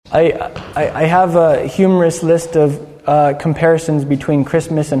I have a humorous list of comparisons between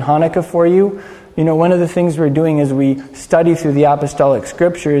Christmas and Hanukkah for you. You know, one of the things we're doing as we study through the apostolic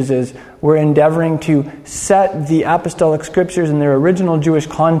scriptures is we're endeavoring to set the apostolic scriptures in their original Jewish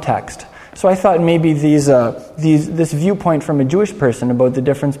context. So I thought maybe this viewpoint from a Jewish person about the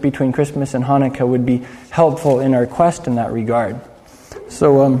difference between Christmas and Hanukkah would be helpful in our quest in that regard.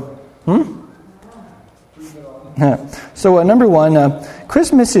 So, So number one,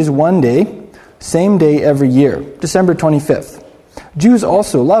 Christmas is one day, same day every year, December 25th. Jews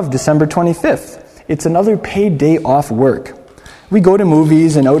also love December 25th. It's another paid day off work. We go to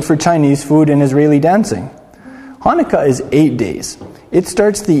movies and out for Chinese food and Israeli dancing. Hanukkah is 8 days. It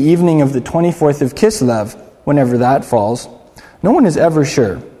starts the evening of the 24th of Kislev, whenever that falls. No one is ever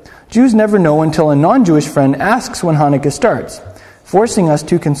sure. Jews never know until a non-Jewish friend asks when Hanukkah starts, forcing us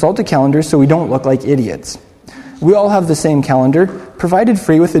to consult a calendar so we don't look like idiots. We all have the same calendar, provided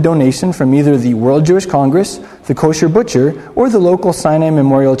free with a donation from either the World Jewish Congress, the Kosher Butcher, or the local Sinai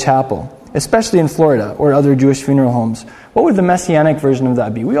Memorial Chapel, especially in Florida or other Jewish funeral homes. What would the Messianic version of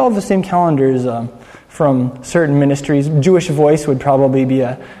that be? We all have the same calendars from certain ministries. Jewish Voice would probably be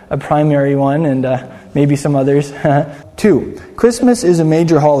a primary one, and maybe some others. 2. Christmas is a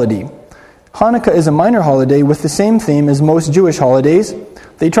major holiday. Hanukkah is a minor holiday with the same theme as most Jewish holidays.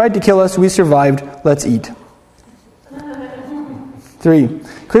 They tried to kill us, we survived, let's eat. 3.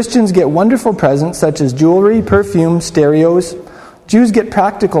 Christians get wonderful presents such as jewelry, perfume, stereos. Jews get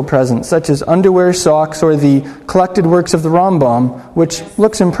practical presents such as underwear, socks, or the collected works of the Rambam, which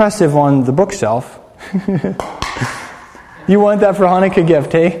looks impressive on the bookshelf. You want that for Hanukkah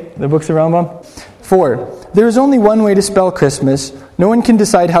gift, hey? The books of Rambam? 4. There is only one way to spell Christmas. No one can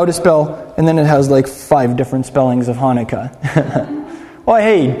decide how to spell, and then it has like 5 different spellings of Hanukkah. Well,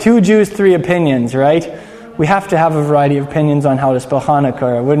 hey, 2 Jews, 3 opinions, right? We have to have a variety of opinions on how to spell Hanukkah,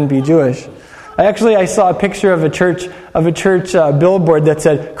 or it wouldn't be Jewish. I saw a picture of a church billboard that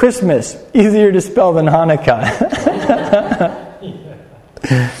said, Christmas, easier to spell than Hanukkah.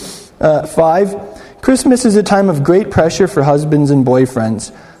 5. Christmas is a time of great pressure for husbands and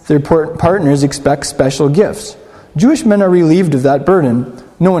boyfriends. Their partners expect special gifts. Jewish men are relieved of that burden.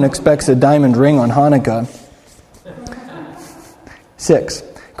 No one expects a diamond ring on Hanukkah. 6.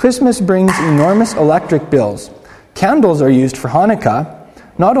 Christmas brings enormous electric bills. Candles are used for Hanukkah.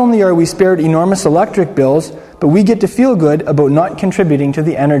 Not only are we spared enormous electric bills, but we get to feel good about not contributing to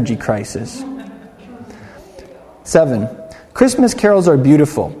the energy crisis. 7. Christmas carols are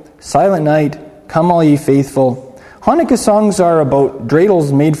beautiful. Silent Night, Come All Ye Faithful. Hanukkah songs are about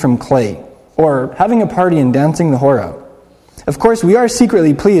dreidels made from clay, or having a party and dancing the hora. Of course, we are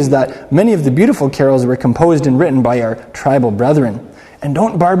secretly pleased that many of the beautiful carols were composed and written by our tribal brethren. And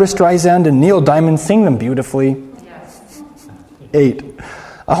don't Barbra Streisand and Neil Diamond sing them beautifully? Yes. 8.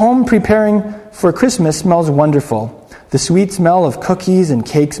 A home preparing for Christmas smells wonderful. The sweet smell of cookies and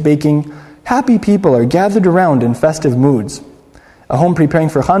cakes baking. Happy people are gathered around in festive moods. A home preparing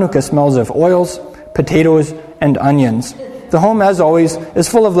for Hanukkah smells of oils, potatoes, and onions. The home, as always, is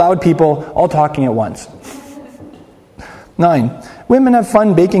full of loud people all talking at once. 9. Women have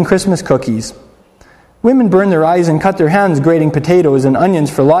fun baking Christmas cookies. Women burn their eyes and cut their hands grating potatoes and onions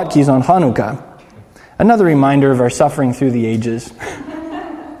for latkes on Hanukkah. Another reminder of our suffering through the ages.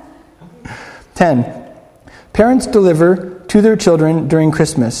 10. Parents deliver to their children during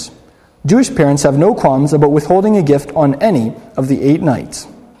Christmas. Jewish parents have no qualms about withholding a gift on any of the 8 nights.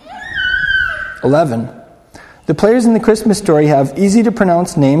 11. The players in the Christmas story have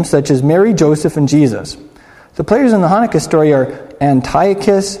easy-to-pronounce names such as Mary, Joseph, and Jesus. The players in the Hanukkah story are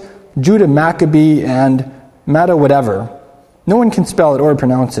Antiochus, Judah Maccabee, and Matta whatever. No one can spell it or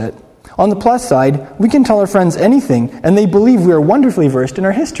pronounce it. On the plus side, we can tell our friends anything, and they believe we are wonderfully versed in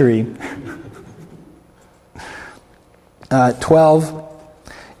our history. 12.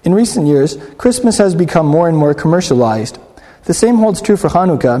 In recent years, Christmas has become more and more commercialized. The same holds true for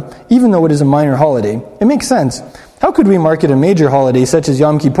Hanukkah, even though it is a minor holiday. It makes sense. How could we market a major holiday such as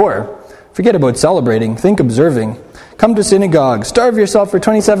Yom Kippur? Forget about celebrating, think observing. Come to synagogue, starve yourself for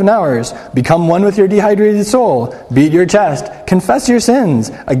 27 hours, become one with your dehydrated soul, beat your chest, confess your sins.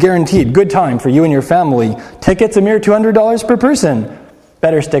 A guaranteed good time for you and your family. Tickets a mere $200 per person.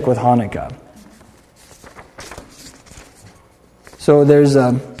 Better stick with Hanukkah. So there's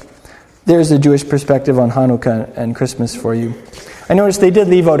a Jewish perspective on Hanukkah and Christmas for you. I noticed they did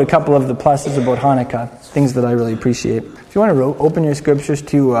leave out a couple of the pluses about Hanukkah, things that I really appreciate. If you want to open your scriptures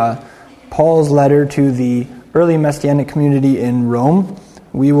to Paul's letter to the early Messianic community in Rome,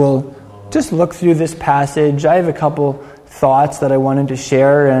 we will just look through this passage. I have a couple thoughts that I wanted to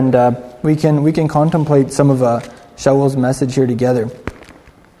share, and we can contemplate some of Shaul's message here together.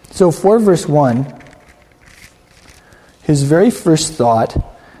 So for verse 1, his very first thought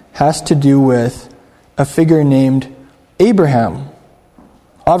has to do with a figure named Avraham,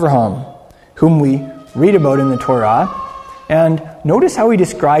 whom we read about in the Torah. And notice how he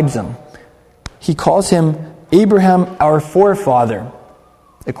describes him. He calls him Abraham, our forefather,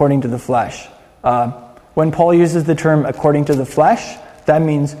 according to the flesh. When Paul uses the term according to the flesh, that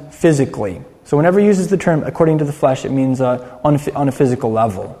means physically. So whenever he uses the term according to the flesh, it means on a physical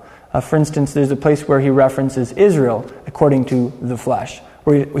level. For instance, there's a place where he references Israel according to the flesh,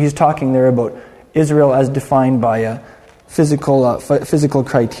 where he's talking there about Israel as defined by physical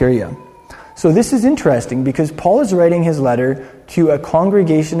criteria. So this is interesting because Paul is writing his letter to a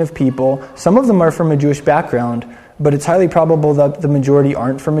congregation of people. Some of them are from a Jewish background, but it's highly probable that the majority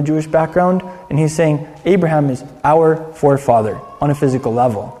aren't from a Jewish background. And he's saying Abraham is our forefather on a physical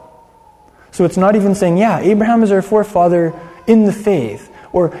level. So it's not even saying, Abraham is our forefather in the faith,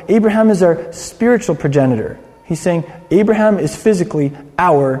 or Abraham is our spiritual progenitor. He's saying Abraham is physically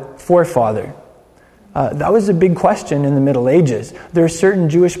our forefather. That was a big question in the Middle Ages. There are certain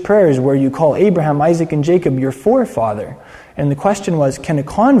Jewish prayers where you call Abraham, Isaac, and Jacob your forefather. And the question was, can a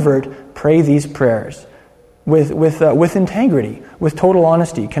convert pray these prayers with integrity, with total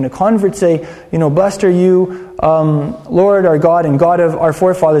honesty? Can a convert say, blessed are you, Lord our God and God of our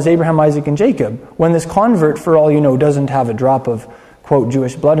forefathers Abraham, Isaac, and Jacob, when this convert, for all you know, doesn't have a drop of, quote,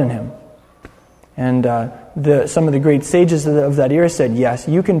 Jewish blood in him? And some of the great sages of that era said, yes,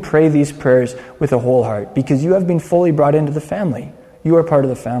 you can pray these prayers with a whole heart because you have been fully brought into the family. You are part of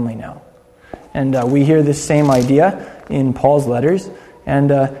the family now. And we hear this same idea in Paul's letters.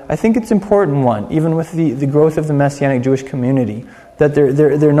 And I think it's an important one, even with the growth of the Messianic Jewish community, that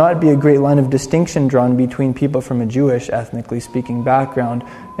there not be a great line of distinction drawn between people from a Jewish, ethnically speaking background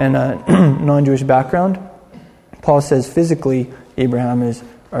and a non-Jewish background. Paul says physically, Abraham is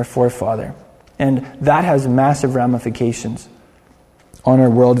our forefather. And that has massive ramifications on our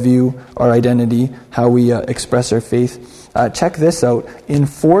worldview, our identity, how we express our faith. Check this out. In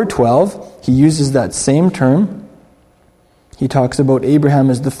 4:12, he uses that same term. He talks about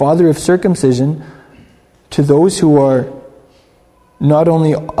Abraham as the father of circumcision to those who are not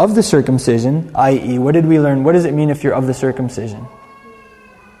only of the circumcision, i.e., what did we learn? What does it mean if you're of the circumcision?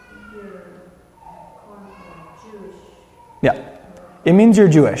 Yeah. It means you're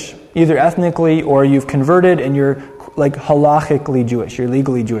Jewish, either ethnically or you've converted and you're like halachically Jewish, you're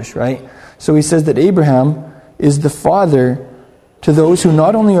legally Jewish, right? So he says that Abraham is the father to those who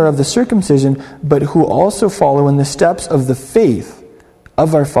not only are of the circumcision, but who also follow in the steps of the faith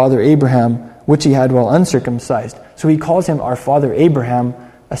of our father Abraham, which he had while uncircumcised. So he calls him our father Abraham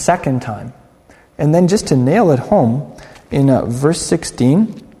a second time. And then just to nail it home, in verse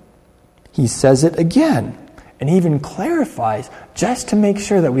 16, he says it again. And he even clarifies, just to make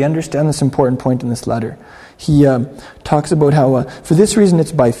sure that we understand this important point in this letter. He talks about how, for this reason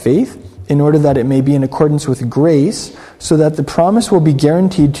it's by faith, in order that it may be in accordance with grace, so that the promise will be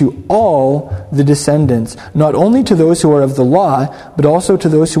guaranteed to all the descendants, not only to those who are of the law, but also to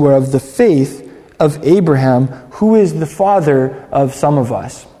those who are of the faith of Abraham, who is the father of some of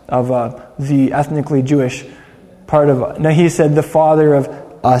us, of the ethnically Jewish part of us. Now he said the father of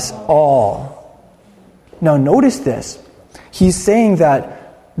us all. Now notice this. He's saying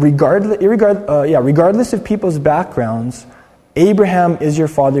that regardless of people's backgrounds, Abraham is your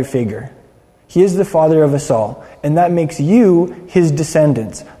father figure. He is the father of us all. And that makes you his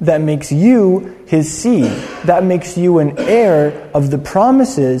descendants. That makes you his seed. That makes you an heir of the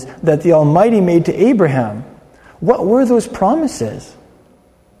promises that the Almighty made to Abraham. What were those promises?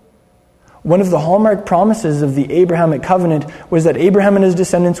 One of the hallmark promises of the Abrahamic covenant was that Abraham and his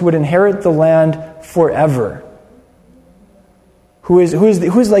descendants would inherit the land forever. Who is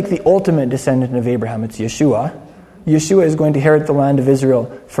like the ultimate descendant of Abraham? It's Yeshua. Yeshua is going to inherit the land of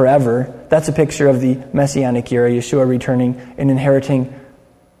Israel forever. That's a picture of the Messianic era, Yeshua returning and inheriting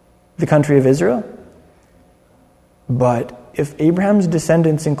the country of Israel. But if Abraham's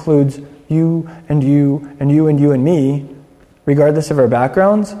descendants includes you and you and you and you and me, regardless of our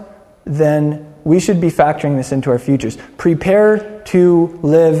backgrounds, then we should be factoring this into our futures. Prepare to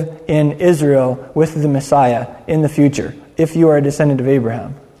live in Israel with the Messiah in the future, if you are a descendant of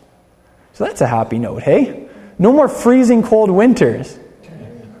Abraham. So that's a happy note, hey? No more freezing cold winters.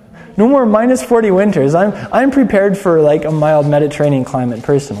 No more minus 40 winters. I'm prepared for like a mild Mediterranean climate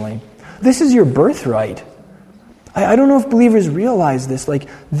personally. This is your birthright. I don't know if believers realize this. Like,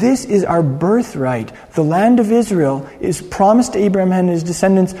 this is our birthright. The land of Israel is promised to Abraham and his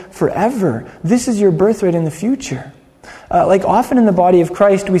descendants forever. This is your birthright in the future. Like often in the body of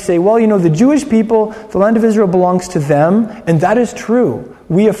Christ, we say, well, the Jewish people, the land of Israel belongs to them, and that is true.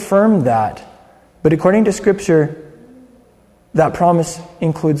 We affirm that. But according to Scripture, that promise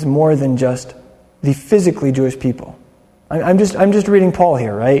includes more than just the physically Jewish people. I'm just reading Paul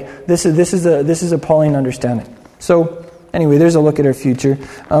here, right? This is a Pauline understanding. So anyway, there's a look at our future.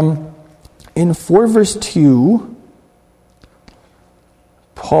 In 4 verse 2,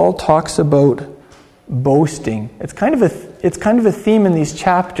 Paul talks about boasting. It's kind of a theme in these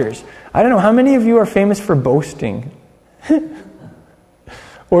chapters. I don't know, how many of you are famous for boasting?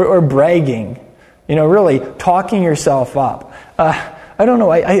 or bragging? Really talking yourself up. I don't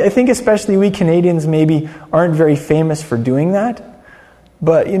know, I think especially we Canadians maybe aren't very famous for doing that.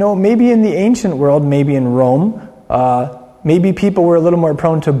 But, maybe in the ancient world, maybe in Rome, maybe people were a little more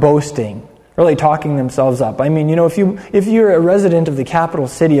prone to boasting, really talking themselves up. I mean, if you're a resident of the capital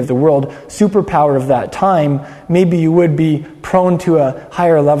city of the world, superpower of that time, maybe you would be prone to a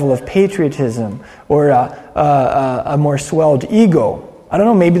higher level of patriotism or a more swelled ego. I don't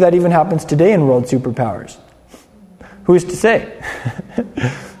know, maybe that even happens today in world superpowers. Who is to say?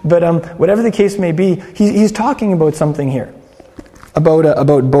 But whatever the case may be, he's talking about something here,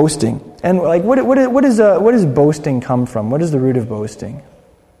 about boasting. And like, what does boasting come from? What is the root of boasting?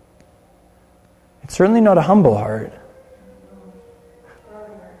 It's certainly not a humble heart.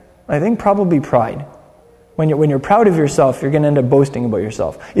 I think probably pride. When you're proud of yourself, you're going to end up boasting about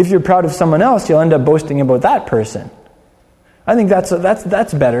yourself. If you're proud of someone else, you'll end up boasting about that person. I think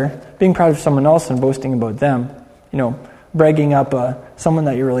that's better, being proud of someone else and boasting about them. Bragging up someone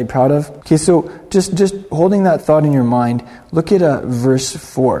that you're really proud of. Okay, so just holding that thought in your mind, look at verse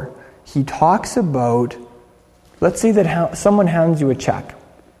 4. He talks about, let's say that someone hands you a check.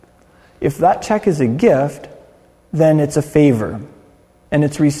 If that check is a gift, then it's a favor, and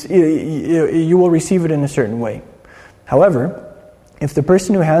you will receive it in a certain way. However, if the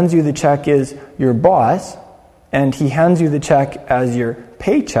person who hands you the check is your boss, and he hands you the check as your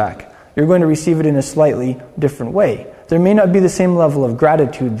paycheck, you're going to receive it in a slightly different way. There may not be the same level of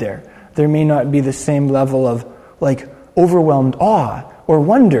gratitude there. There may not be the same level of overwhelmed awe or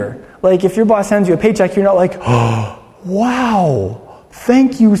wonder. Like if your boss hands you a paycheck, you're not like, oh, wow,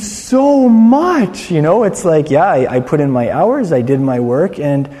 thank you so much. It's like, yeah, I put in my hours, I did my work,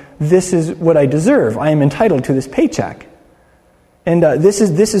 and this is what I deserve. I am entitled to this paycheck. And this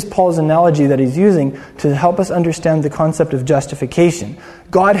is Paul's analogy that he's using to help us understand the concept of justification.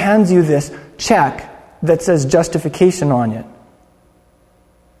 God hands you this check that says justification on it.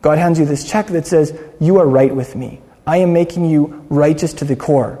 God hands you this check that says, you are right with me. I am making you righteous to the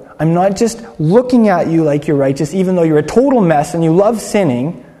core. I'm not just looking at you like you're righteous, even though you're a total mess and you love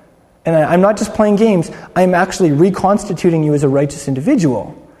sinning. And I'm not just playing games. I'm actually reconstituting you as a righteous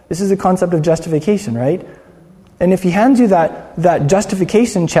individual. This is the concept of justification, right? And if he hands you that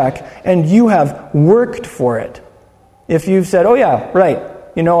justification check and you have worked for it, if you've said, oh yeah, right,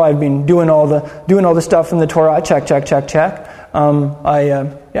 I've been doing all the stuff from the Torah, check.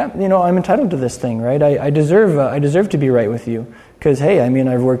 I'm entitled to this thing, right? I deserve to be right with you because hey,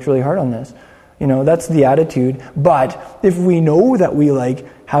 I've worked really hard on this. That's the attitude. But if we know that we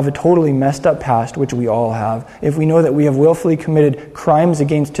have a totally messed up past, which we all have, if we know that we have willfully committed crimes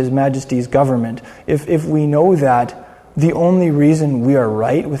against His Majesty's government, if we know that the only reason we are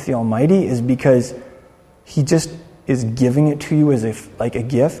right with the Almighty is because He just is giving it to you as a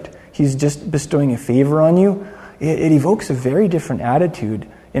gift, He's just bestowing a favor on you, it evokes a very different attitude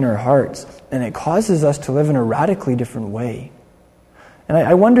in our hearts, and it causes us to live in a radically different way. And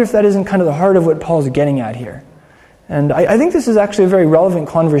I wonder if that isn't kind of the heart of what Paul's getting at here. And I think this is actually a very relevant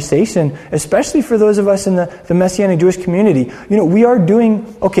conversation, especially for those of us in the Messianic Jewish community. We are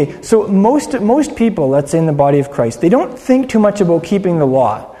doing, so most people, let's say in the body of Christ, they don't think too much about keeping the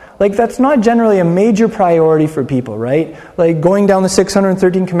law. That's not generally a major priority for people, right? Like going down the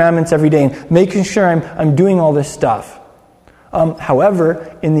 613 commandments every day and making sure I'm doing all this stuff.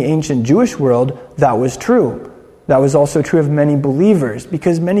 However, in the ancient Jewish world, that was true. That was also true of many believers,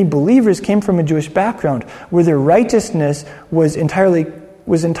 because many believers came from a Jewish background where their righteousness was entirely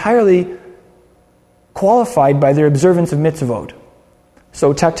qualified by their observance of mitzvot.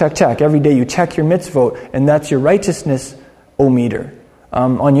 So check. Every day you check your mitzvot, and that's your righteousness o-meter.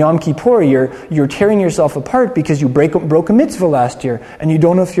 On Yom Kippur, you're tearing yourself apart because you broke a mitzvah last year, and you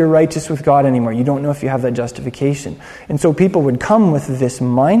don't know if you're righteous with God anymore. You don't know if you have that justification. And so people would come with this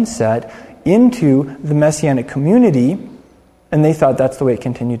mindset into the Messianic community, and they thought that's the way it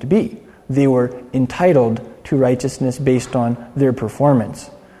continued to be. They were entitled to righteousness based on their performance.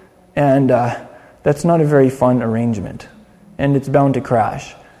 And that's not a very fun arrangement, and it's bound to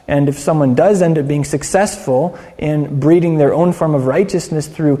crash. And if someone does end up being successful in breeding their own form of righteousness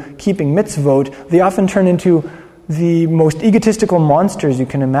through keeping mitzvot, they often turn into the most egotistical monsters you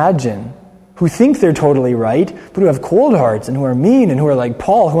can imagine, who think they're totally right, but who have cold hearts and who are mean and who are like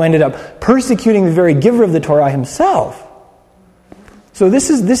Paul, who ended up persecuting the very giver of the Torah himself. So this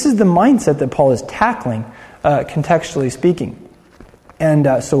is the mindset that Paul is tackling, contextually speaking.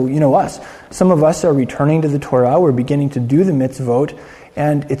 And so, us. Some of us are returning to the Torah. We're beginning to do the mitzvot.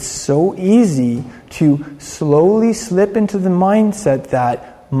 And it's so easy to slowly slip into the mindset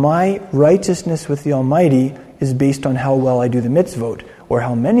that my righteousness with the Almighty is based on how well I do the mitzvot, or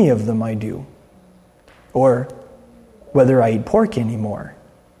how many of them I do, or whether I eat pork anymore,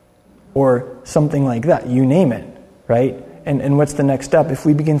 or something like that. You name it, right? And what's the next step? If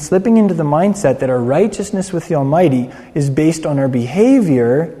we begin slipping into the mindset that our righteousness with the Almighty is based on our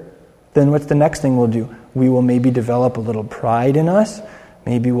behavior, then what's the next thing we'll do? We will maybe develop a little pride in us.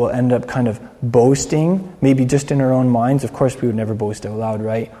 Maybe we'll end up kind of boasting, maybe just in our own minds. Of course, we would never boast out loud,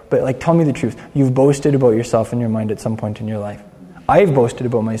 right? But tell me the truth. You've boasted about yourself in your mind at some point in your life. I've boasted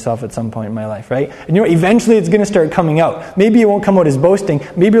about myself at some point in my life, right? And eventually it's going to start coming out. Maybe it won't come out as boasting.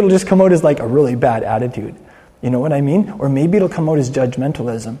 Maybe it'll just come out as a really bad attitude. You know what I mean? Or maybe it'll come out as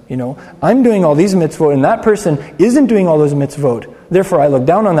judgmentalism. I'm doing all these mitzvot and that person isn't doing all those mitzvot. Therefore, I look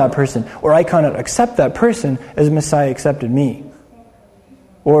down on that person. Or I cannot accept that person as Messiah accepted me.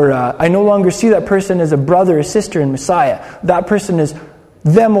 Or I no longer see that person as a brother or sister in Messiah. That person is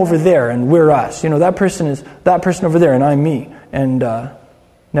them over there and we're us. That person is that person over there and I'm me. And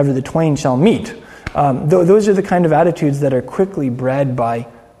never the twain shall meet. Those are the kind of attitudes that are quickly bred by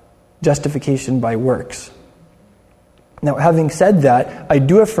justification by works. Now, having said that, I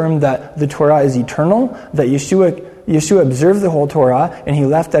do affirm that the Torah is eternal, that Yeshua observed the whole Torah, and he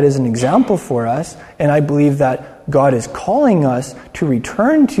left that as an example for us, and I believe that God is calling us to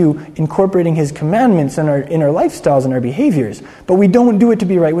return to incorporating his commandments in our lifestyles and our behaviors, but we don't do it to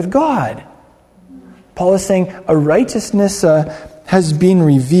be right with God. Paul is saying a righteousness has been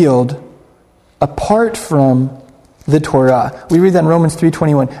revealed apart from the Torah. We read that in Romans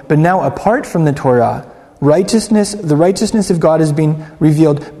 3:21. But now apart from the Torah, the righteousness of God is being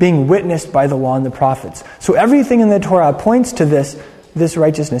revealed, being witnessed by the law and the prophets. So everything in the Torah points to this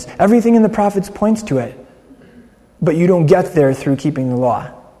righteousness. Everything in the prophets points to it. But you don't get there through keeping the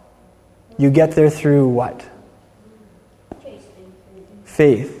law. You get there through what?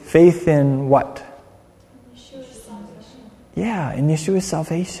 Faith. Faith in what? Yeshua's salvation. Yeah, in Yeshua's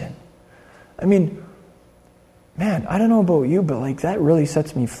salvation. I mean, man, I don't know about you, but that really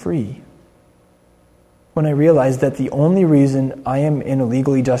sets me free. When I realize that the only reason I am in a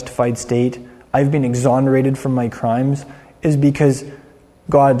legally justified state, I've been exonerated from my crimes, is because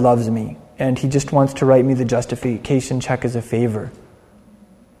God loves me and he just wants to write me the justification check as a favor.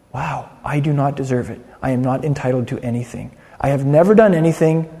 Wow, I do not deserve it. I am not entitled to anything. I have never done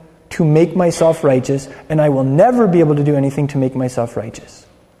anything to make myself righteous, and I will never be able to do anything to make myself righteous.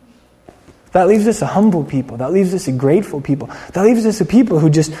 That leaves us a humble people. That leaves us a grateful people. That leaves us a people who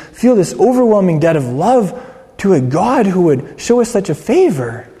just feel this overwhelming debt of love to a God who would show us such a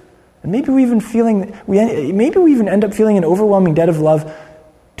favor. And maybe we even end up feeling an overwhelming debt of love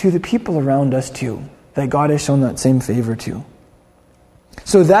to the people around us too, that God has shown that same favor to.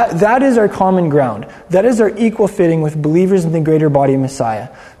 So that is our common ground. That is our equal fitting with believers in the greater body of Messiah.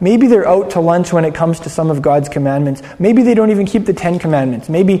 Maybe they're out to lunch when it comes to some of God's commandments. Maybe they don't even keep the 10 commandments.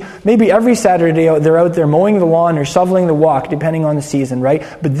 Maybe every Saturday they're out there mowing the lawn or shoveling the walk, depending on the season, right?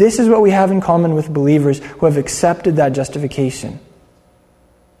 But this is what we have in common with believers who have accepted that justification.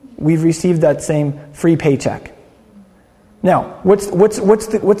 We've received that same free paycheck. Now, what's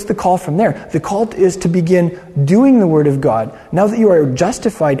the call from there? The call is to begin doing the Word of God. Now that you are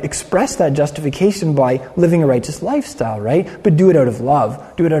justified, express that justification by living a righteous lifestyle, right? But do it out of love.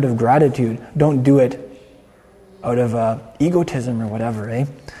 Do it out of gratitude. Don't do it out of egotism or whatever, eh?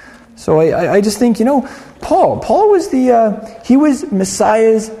 So I just think, Paul was he was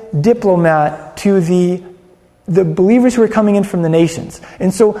Messiah's diplomat to the believers who are coming in from the nations.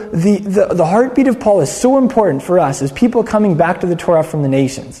 And so the heartbeat of Paul is so important for us as people coming back to the Torah from the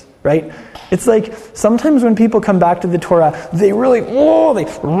nations, right? It's like sometimes when people come back to the Torah, they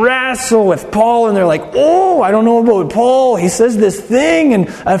wrestle with Paul and they're like, I don't know about Paul. He says this thing and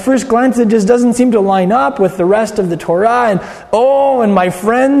at first glance it just doesn't seem to line up with the rest of the Torah. And my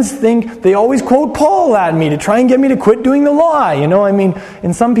friends think they always quote Paul at me to try and get me to quit doing the law.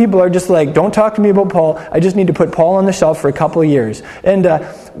 And some people are just like, don't talk to me about Paul. I just need to put Paul on the shelf for a couple of years. And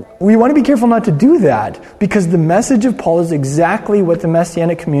we want to be careful not to do that because the message of Paul is exactly what the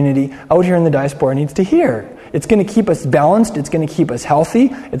Messianic community out here in the diaspora needs to hear. It's going to keep us balanced. It's going to keep us healthy.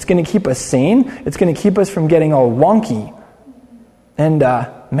 It's going to keep us sane. It's going to keep us from getting all wonky. And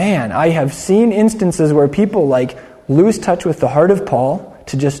man, I have seen instances where people like lose touch with the heart of Paul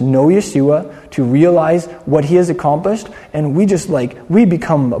to just know Yeshua, to realize what he has accomplished, and we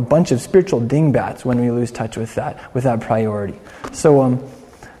become a bunch of spiritual dingbats when we lose touch with that priority.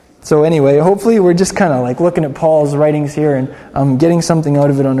 So anyway, hopefully we're just kind of like looking at Paul's writings here and getting something out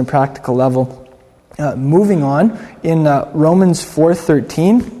of it on a practical level. Moving on, in Romans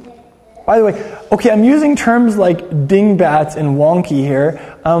 4:13. By the way, okay, I'm using terms like dingbats and wonky here.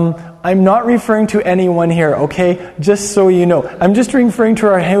 I'm not referring to anyone here, okay? Just so you know. I'm just referring to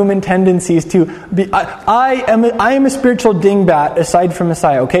our human tendencies to be... I am a spiritual dingbat aside from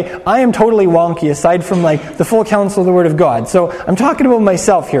Messiah, okay? I am totally wonky aside from like the full counsel of the Word of God. So I'm talking about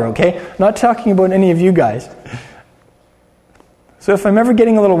myself here, okay? Not talking about any of you guys. So if I'm ever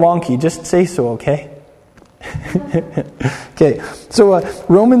getting a little wonky, just say so, okay? Okay, so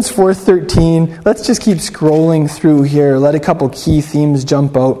Romans 4:13. Let's just keep scrolling through here. Let a couple key themes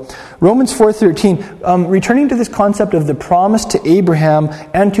jump out. Romans 4:13, returning to this concept of the promise to Abraham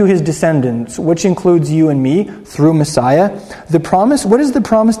and to his descendants, which includes you and me through Messiah. The promise, what is the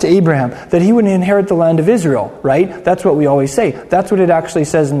promise to Abraham? That he would inherit the land of Israel, right? That's what we always say. That's what it actually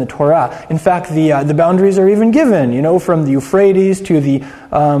says in the Torah. In fact, the boundaries are even given, from the Euphrates to the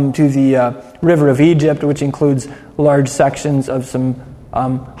river of Egypt, which includes large sections of some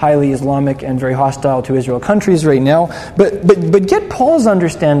highly Islamic and very hostile to Israel countries right now. But get Paul's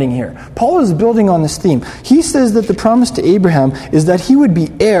understanding here. Paul is building on this theme. He says that the promise to Abraham is that he would be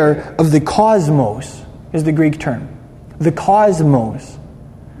heir of the cosmos, is the Greek term. The cosmos.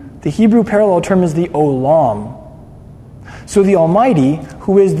 The Hebrew parallel term is the olam. So the Almighty,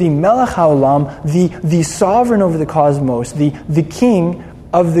 who is the Melech HaOlam, the sovereign over the cosmos, the king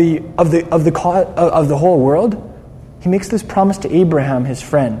of the whole world, he makes this promise to Abraham, his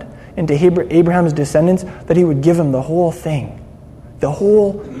friend, and to Abraham's descendants that he would give him the whole thing. The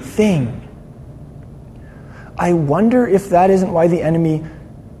whole thing. I wonder if that isn't why the enemy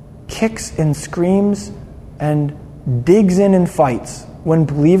kicks and screams and digs in and fights when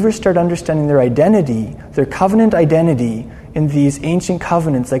believers start understanding their identity, their covenant identity in these ancient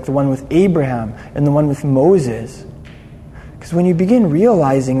covenants like the one with Abraham and the one with Moses. Because when you begin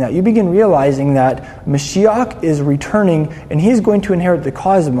realizing that Mashiach is returning and he's going to inherit the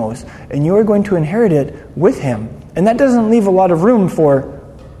cosmos and you are going to inherit it with him. And that doesn't leave a lot of room for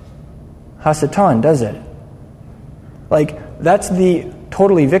Hasatan, does it? That's the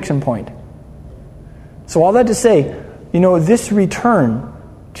total eviction point. So all that to say, this return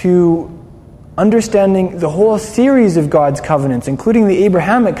to understanding the whole series of God's covenants, including the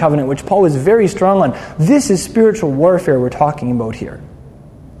Abrahamic covenant, which Paul was very strong on. This is spiritual warfare we're talking about here.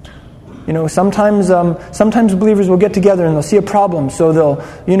 Sometimes believers will get together and they'll see a problem, so they'll,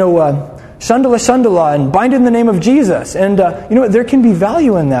 shandala and bind it in the name of Jesus. And, there can be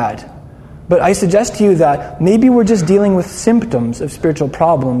value in that. But I suggest to you that maybe we're just dealing with symptoms of spiritual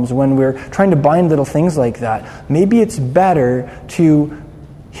problems when we're trying to bind little things like that. Maybe it's better to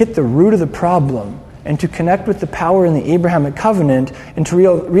hit the root of the problem and to connect with the power in the Abrahamic covenant and to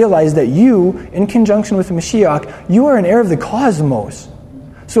realize that you, in conjunction with the Mashiach, you are an heir of the cosmos.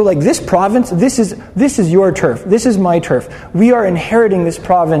 So this province, this is your turf. This is my turf. We are inheriting this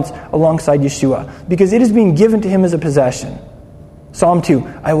province alongside Yeshua because it is being given to him as a possession. Psalm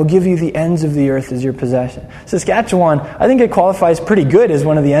 2, I will give you the ends of the earth as your possession. Saskatchewan, I think it qualifies pretty good as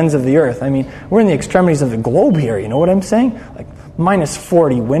one of the ends of the earth. I mean, we're in the extremities of the globe here, you know what I'm saying? Minus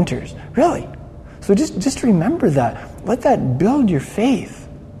 40 winters. Really? So just remember that. Let that build your faith.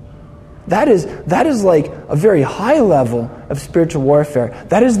 That is like a very high level of spiritual warfare.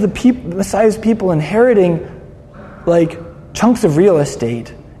 That is the Messiah's people inheriting chunks of real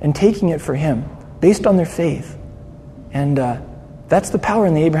estate and taking it for him based on their faith. And that's the power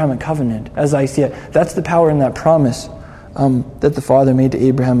in the Abrahamic covenant, as I see it. That's the power in that promise that the Father made to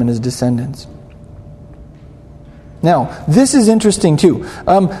Abraham and his descendants. Now, this is interesting too.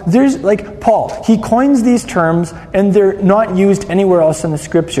 There's Paul, he coins these terms and they're not used anywhere else in the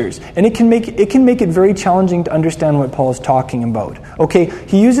scriptures. And it can make it very challenging to understand what Paul is talking about. Okay,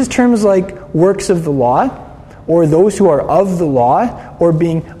 he uses terms like works of the law, or those who are of the law, or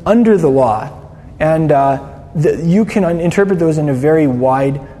being under the law. And you can interpret those in a very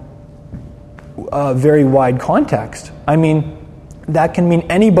wide context. I mean, that can mean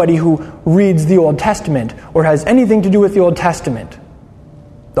anybody who reads the Old Testament or has anything to do with the Old Testament.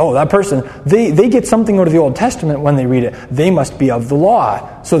 Oh, that person, they get something out of the Old Testament when they read it. They must be of the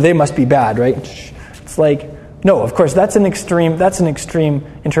law, so they must be bad, right? It's no, of course, that's an extreme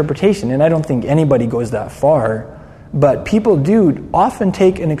interpretation, and I don't think anybody goes that far. But people do often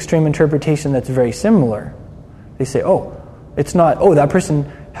take an extreme interpretation that's very similar. They say, it's not, that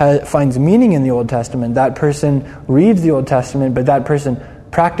person finds meaning in the Old Testament, that person reads the Old Testament, but that person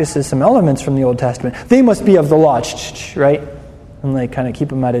practices some elements from the Old Testament, they must be of the law, right? And like kind of keep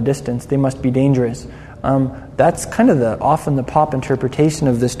them at a distance. They must be dangerous. That's kind of often the pop interpretation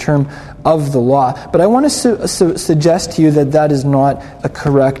of this term of the law. But I want to suggest to you that is not a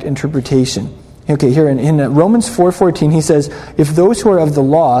correct interpretation. Okay, here in Romans 4:14, he says, if those who are of the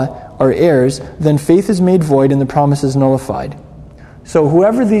law are heirs, then faith is made void and the promise is nullified. So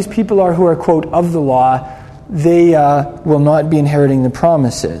whoever these people are who are, quote, of the law, they will not be inheriting the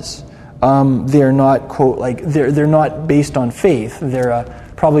promises. They are not, quote, like, they're not based on faith. They're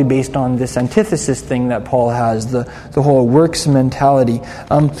probably based on this antithesis thing that Paul has, the whole works mentality.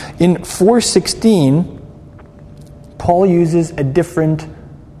 In 4:16, Paul uses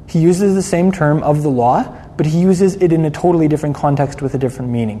he uses the same term of the law, but he uses it in a totally different context with a different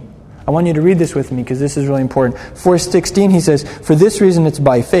meaning. I want you to read this with me because this is really important. 4:16, he says, for this reason it's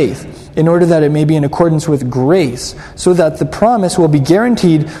by faith, in order that it may be in accordance with grace, so that the promise will be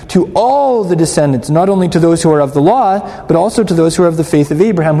guaranteed to all the descendants, not only to those who are of the law, but also to those who are of the faith of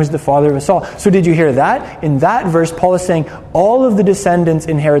Abraham, who's the father of us all. So did you hear that? In that verse, Paul is saying all of the descendants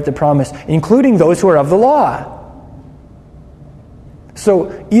inherit the promise, including those who are of the law.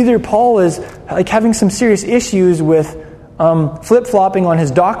 So either Paul is like having some serious issues with flip-flopping on his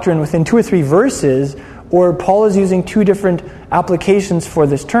doctrine within 2 or 3 verses, or Paul is using 2 different applications for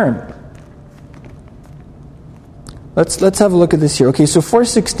this term. Let's have a look at this here. Okay, so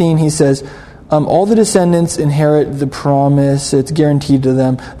 4:16 he says, all the descendants inherit the promise, it's guaranteed to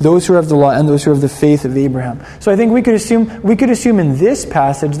them, those who are of the law and those who are of the faith of Abraham. So I think we could assume in this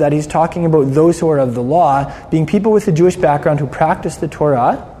passage that he's talking about those who are of the law being people with a Jewish background who practice the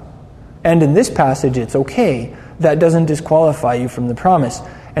Torah, and in this passage it's okay. That doesn't disqualify you from the promise.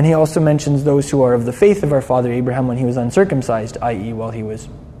 And he also mentions those who are of the faith of our father Abraham when he was uncircumcised, i.e. while he was,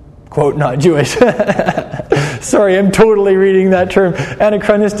 quote, not Jewish. Sorry, I'm totally reading that term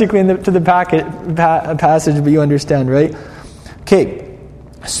anachronistically to the passage, but you understand, right? Okay,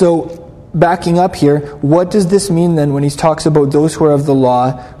 so backing up here, what does this mean then when he talks about those who are of the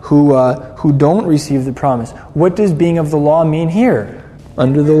law who don't receive the promise? What does being of the law mean here?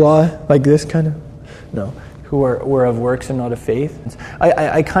 Under the law, like this kind of? No. Who are of works and not of faith.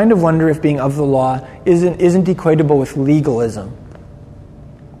 I kind of wonder if being of the law isn't equatable with legalism.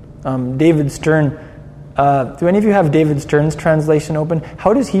 David Stern, do any of you have David Stern's translation open?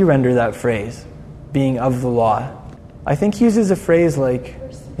 How does he render that phrase, being of the law? I think he uses a phrase like,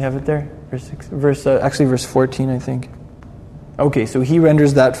 you have it there? Verse 14, I think. Okay, so he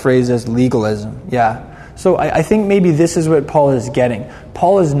renders that phrase as legalism, yeah. So I think maybe this is what Paul is getting.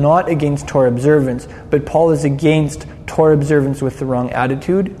 Paul is not against Torah observance, but Paul is against Torah observance with the wrong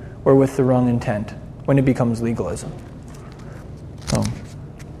attitude or with the wrong intent when it becomes legalism.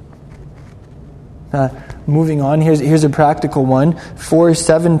 Moving on, here's a practical one.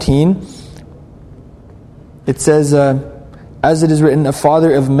 4:17, it says, as it is written, a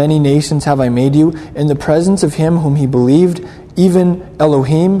father of many nations have I made you, in the presence of him whom he believed, even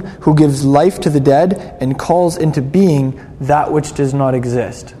Elohim, who gives life to the dead and calls into being that which does not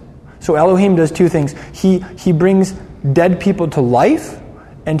exist. So Elohim does 2 things. He brings dead people to life,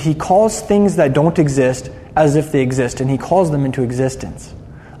 and he calls things that don't exist as if they exist, and he calls them into existence.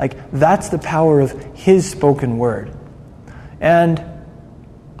 Like, that's the power of his spoken word. And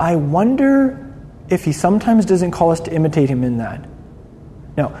I wonder if he sometimes doesn't call us to imitate him in that.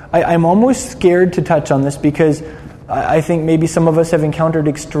 Now, I'm almost scared to touch on this because I think maybe some of us have encountered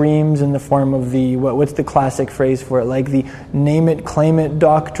extremes in the form of what's the classic phrase for it, like the name it, claim it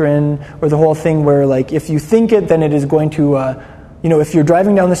doctrine, or the whole thing where, like, if you think it, then it is going to, if you're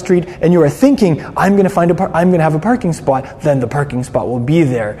driving down the street and you are thinking, I'm going to have a parking spot, then the parking spot will be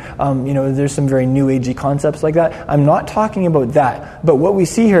there. There's some very new agey concepts like that. I'm not talking about that. But what we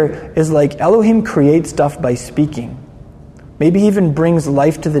see here is like Elohim creates stuff by speaking. Maybe he even brings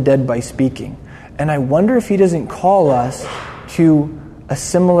life to the dead by speaking. And I wonder if he doesn't call us to a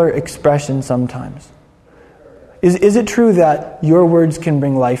similar expression sometimes. Is it true that your words can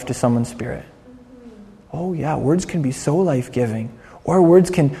bring life to someone's spirit? Oh yeah, words can be so life-giving. Or words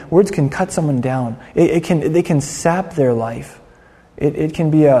can cut someone down. They can sap their life. It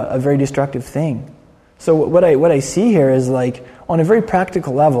can be a very destructive thing. So what I see here is, like, on a very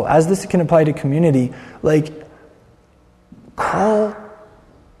practical level, as this can apply to community, like, call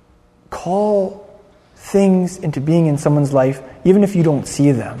things into being in someone's life, even if you don't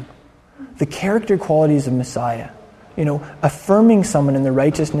see them. The character qualities of Messiah, affirming someone in the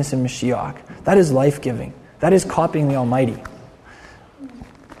righteousness in Mashiach, that is life-giving. That is copying the Almighty.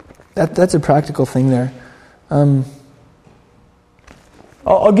 That's a practical thing there.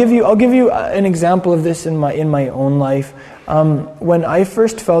 I'll give you an example of this in my own life. When I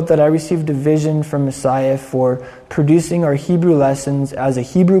first felt that I received a vision from Messiah for producing our Hebrew lessons as a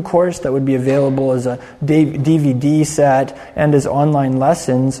Hebrew course that would be available as a DVD set and as online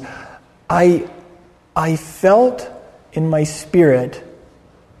lessons, I felt in my spirit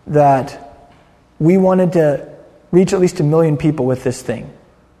that we wanted to reach at least 1 million people with this thing.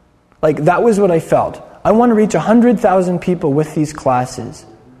 Like, that was what I felt. I want to reach 100,000 people with these classes,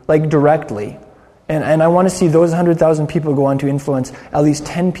 like directly. And I want to see those 100,000 people go on to influence at least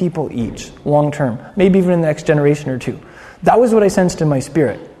 10 people each, long term. Maybe even in the next generation or two. That was what I sensed in my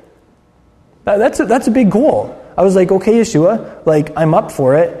spirit. That's a big goal. I was like, okay, Yeshua, like, I'm up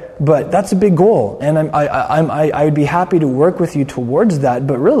for it, but that's a big goal. And I would be happy to work with you towards that,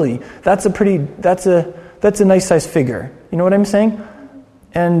 but really, that's a nice size figure. You know what I'm saying?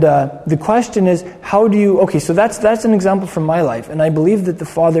 And the question is, how do you... Okay, so that's an example from my life. And I believe that the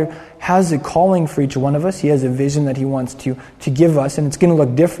Father has a calling for each one of us. He has a vision that He wants to give us. And it's going to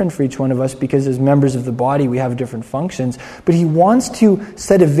look different for each one of us because as members of the body, we have different functions. But He wants to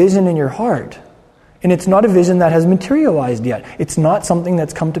set a vision in your heart. And it's not a vision that has materialized yet. It's not something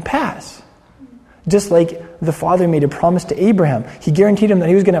that's come to pass. Just like the Father made a promise to Abraham. He guaranteed him that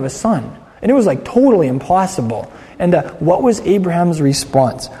he was going to have a son. And it was like totally impossible. And what was Abraham's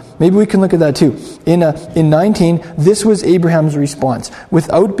response? Maybe we can look at that too. In 19, this was Abraham's response.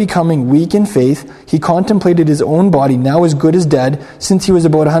 Without becoming weak in faith, he contemplated his own body, now as good as dead, since he was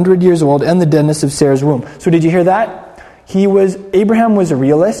about 100 years old, and the deadness of Sarah's womb. So did you hear that? Abraham was a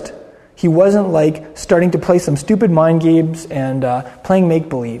realist. He wasn't like starting to play some stupid mind games and playing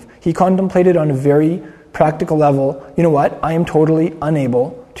make-believe. He contemplated on a very practical level, you know what? I am totally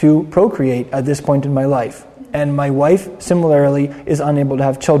unable to procreate at this point in my life. And my wife, similarly, is unable to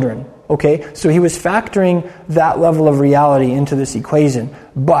have children. Okay? So he was factoring that level of reality into this equation.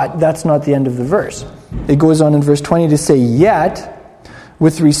 But that's not the end of the verse. It goes on in verse 20 to say, yet,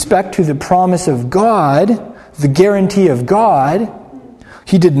 with respect to the promise of God, the guarantee of God,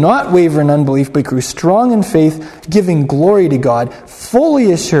 he did not waver in unbelief, but grew strong in faith, giving glory to God,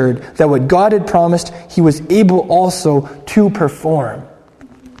 fully assured that what God had promised, he was able also to perform.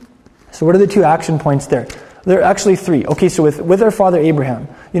 So what are the two action points there? There are actually three. Okay, so with our father Abraham,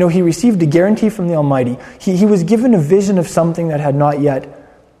 he received a guarantee from the Almighty. He was given a vision of something that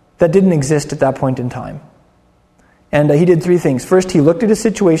didn't exist at that point in time. And he did three things. First, he looked at his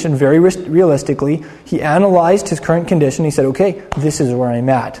situation very realistically. He analyzed his current condition. He said, okay, this is where I'm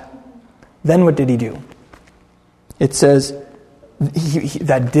at. Then what did he do? It says he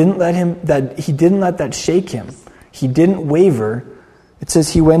didn't let that shake him. He didn't waver. It says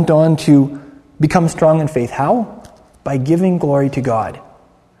he went on to become strong in faith. How? By giving glory to God.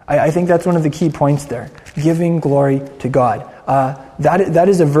 I think that's one of the key points there. Giving glory to God. That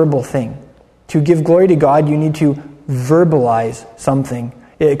is a verbal thing. To give glory to God, you need to verbalize something.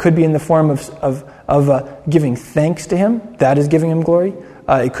 It could be in the form of giving thanks to Him. That is giving Him glory.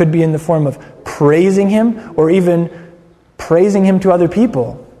 It could be in the form of praising Him, or even praising Him to other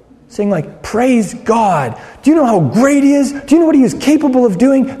people. Saying like, praise God. Do you know how great He is? Do you know what He is capable of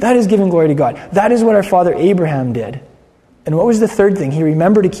doing? That is giving glory to God. That is what our father Abraham did. And what was the third thing? He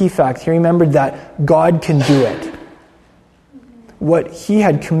remembered a key fact. He remembered that God can do it. What he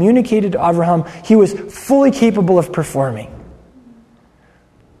had communicated to Abraham, he was fully capable of performing.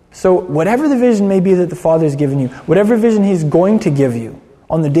 So whatever the vision may be that the Father has given you, whatever vision He's going to give you,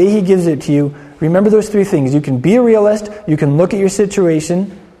 on the day He gives it to you, remember those three things. You can be a realist, you can look at your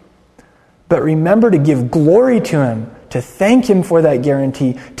situation, but remember to give glory to Him, to thank Him for that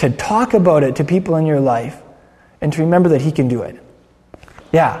guarantee, to talk about it to people in your life, and to remember that He can do it.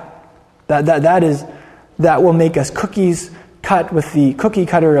 Yeah, that will make us cookies cut with the cookie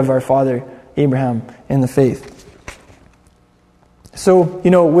cutter of our father Abraham in the faith. So,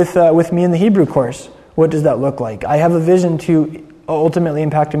 with me in the Hebrew course, what does that look like? I have a vision to ultimately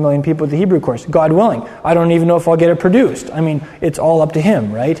impact 1 million people with the Hebrew course, God willing. I don't even know if I'll get it produced. I mean, it's all up to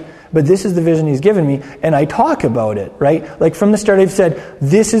Him, right? But this is the vision He's given me, and I talk about it, right? Like from the start I've said,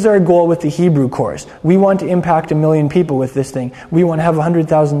 this is our goal with the Hebrew course. We want to impact 1 million people with this thing. We want to have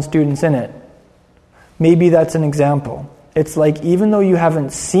 100,000 students in it. Maybe that's an example. It's like even though you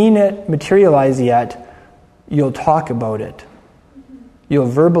haven't seen it materialize yet, you'll talk about it. You'll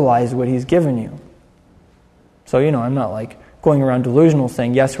verbalize what He's given you. So, I'm not like going around delusional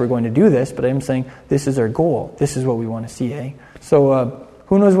saying, yes, we're going to do this, but I'm saying this is our goal. This is what we want to see, eh? So,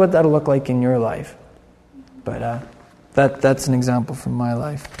 who knows what that'll look like in your life? But that's an example from my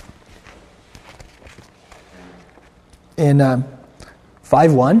life. In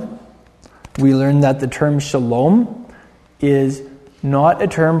 5:1, we learned that the term shalom is not a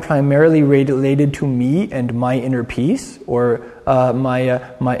term primarily related to me and my inner peace, or my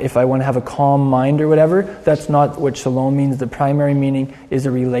if I want to have a calm mind or whatever. That's not what shalom means. The primary meaning is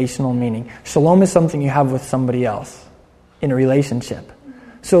a relational meaning. Shalom is something you have with somebody else in a relationship.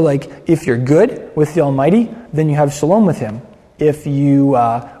 So like, if you're good with the Almighty, then you have shalom with Him. If you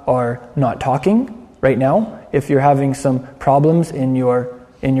are not talking right now, if you're having some problems in your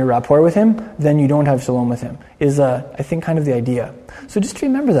rapport with Him, then you don't have shalom with Him, is I think kind of the idea. So just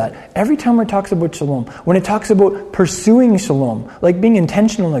remember that. Every time it talks about shalom, when it talks about pursuing shalom, like being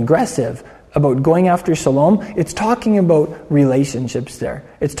intentional and aggressive about going after shalom, it's talking about relationships there.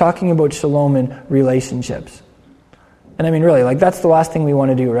 It's talking about shalom in relationships. And I mean, really, like, that's the last thing we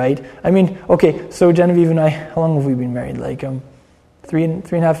want to do, right? I mean, okay, so Genevieve and I, how long have we been married? Like,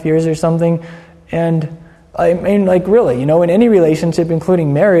 3.5 years or something. And I mean, like, really, in any relationship,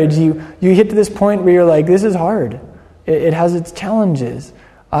 including marriage, you hit to this point where you're like, this is hard. It has its challenges.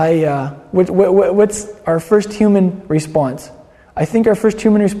 What's our first human response? I think our first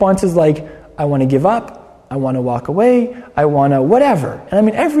human response is like, I want to give up. I want to walk away. I want to whatever. And I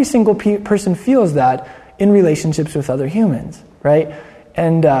mean, every single person feels that in relationships with other humans, right?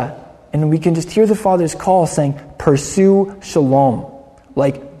 And we can just hear the Father's call saying, pursue shalom.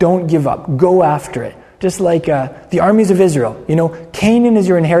 Like, don't give up. Go after it. Just like the armies of Israel. Canaan is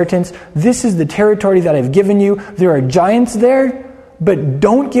your inheritance. This is the territory that I've given you. There are giants there, but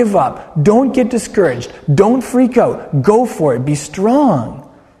don't give up. Don't get discouraged. Don't freak out. Go for it. Be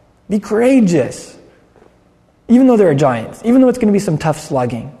strong. Be courageous. Even though there are giants. Even though it's going to be some tough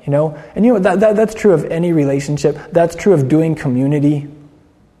slugging. And that's true of any relationship. That's true of doing community.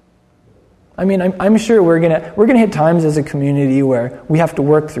 I mean, I'm sure we're gonna hit times as a community where we have to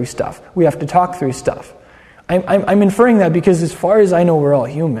work through stuff. We have to talk through stuff. I'm inferring that because, as far as I know, we're all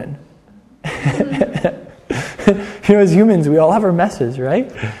human. As humans, we all have our messes,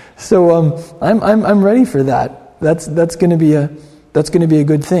 right? So I'm ready for that. That's going to be a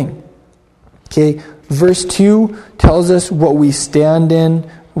good thing. Okay, verse 2 tells us what we stand in.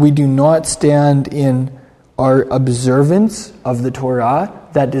 We do not stand in our observance of the Torah.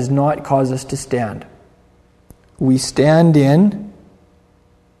 That does not cause us to stand. We stand in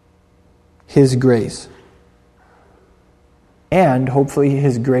His grace. And hopefully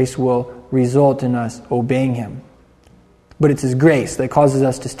His grace will result in us obeying Him. But it's His grace that causes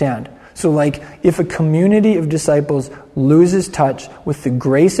us to stand. So like, if a community of disciples loses touch with the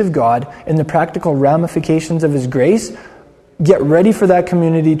grace of God and the practical ramifications of His grace, get ready for that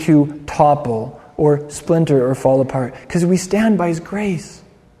community to topple or splinter or fall apart. Because we stand by His grace.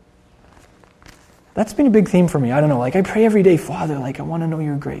 That's been a big theme for me. I don't know, like, I pray every day, Father, like, I want to know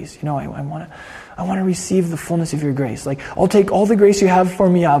your grace. I want to receive the fullness of your grace. Like, I'll take all the grace you have for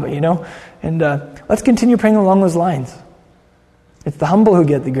me, Abba, And let's continue praying along those lines. It's the humble who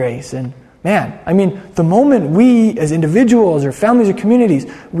get the grace. And man, I mean, the moment we, as individuals or families or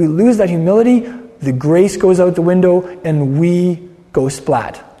communities, we lose that humility, the grace goes out the window and we go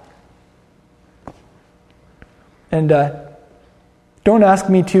splat. And don't ask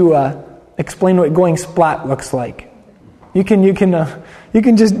me to explain what going splat looks like. You can envision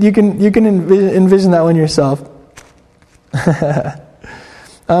that one yourself.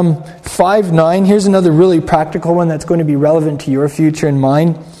 5:9. Here's another really practical one that's going to be relevant to your future and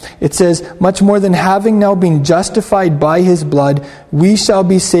mine. It says, much more than having now been justified by His blood, we shall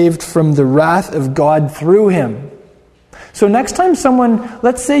be saved from the wrath of God through Him. So next time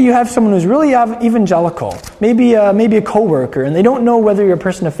let's say you have someone who's really evangelical, maybe a coworker, and they don't know whether you're a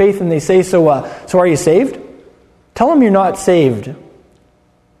person of faith, and they say, so are you saved? Tell them you're not saved.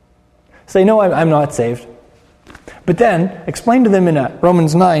 Say, no, I'm not saved. But then, explain to them in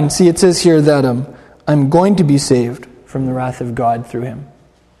Romans 9, see, it says here that I'm going to be saved from the wrath of God through Him.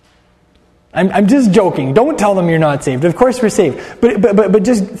 I'm just joking. Don't tell them you're not saved. Of course we're saved. But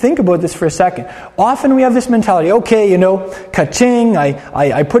just think about this for a second. Often we have this mentality, okay, ka-ching,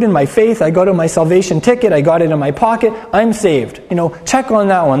 I put in my faith, I got on my salvation ticket, I got it in my pocket, I'm saved. Check on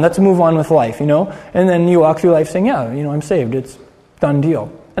that one, let's move on with life, And then you walk through life saying, yeah, I'm saved, it's done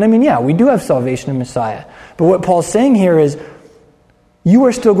deal. And I mean, yeah, we do have salvation in Messiah. But what Paul's saying here is, you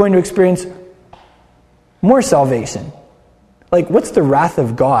are still going to experience more salvation. Like, what's the wrath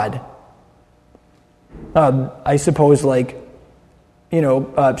of God? I suppose, Sheol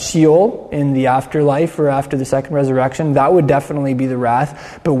in the afterlife or after the second resurrection, that would definitely be the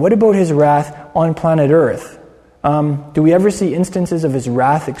wrath. But what about His wrath on planet Earth? Do we ever see instances of His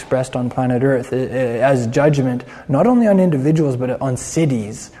wrath expressed on planet Earth as judgment, not only on individuals, but on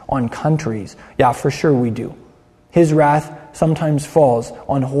cities, on countries? Yeah, for sure we do. His wrath sometimes falls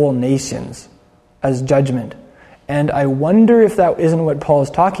on whole nations as judgment. And I wonder if that isn't what Paul is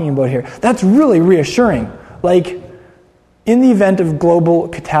talking about here. That's really reassuring. Like, in the event of global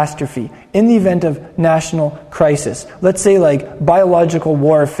catastrophe, in the event of national crisis, let's say like biological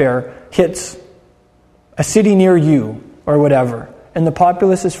warfare hits a city near you or whatever, and the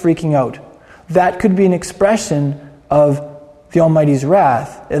populace is freaking out, that could be an expression of the Almighty's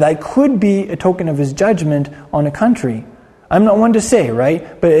wrath. That could be a token of His judgment on a country. I'm not one to say,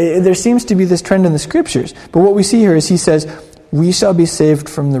 right? But there seems to be this trend in the Scriptures. But what we see here is He says, we shall be saved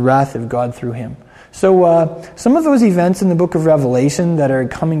from the wrath of God through Him. So some of those events in the book of Revelation that are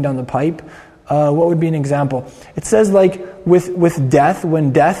coming down the pipe, what would be an example? It says like with death,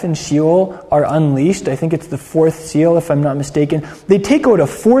 when death and Sheol are unleashed, I think it's the fourth seal if I'm not mistaken, they take out a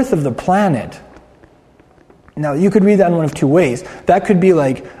fourth of the planet. Now, you could read that in one of two ways. That could be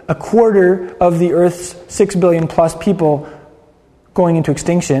like a quarter of the Earth's 6 billion plus people going into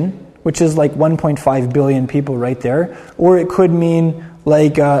extinction, which is like 1.5 billion people right there. Or it could mean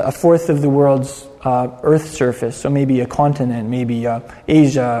like a fourth of the world's Earth's surface, so maybe a continent, maybe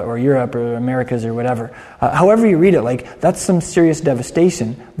Asia or Europe or Americas or whatever. However you read it, like that's some serious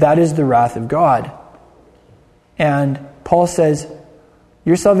devastation. That is the wrath of God. And Paul says,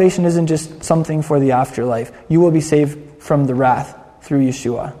 your salvation isn't just something for the afterlife. You will be saved from the wrath through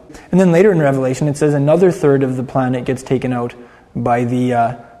Yeshua. And then later in Revelation, it says another third of the planet gets taken out by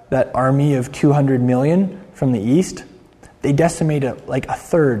that army of 200 million from the east. They decimate like a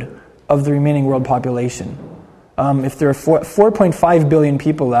third of the remaining world population. If there are 4.5 billion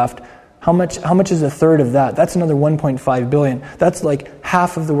people left, how much is a third of that? That's another 1.5 billion. That's like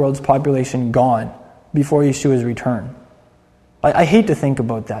half of the world's population gone before Yeshua's return. I hate to think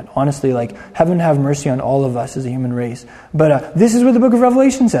about that. Honestly, like, heaven have mercy on all of us as a human race. But this is what the book of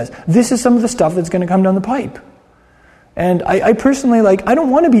Revelation says. This is some of the stuff that's going to come down the pipe. And I personally, like, I don't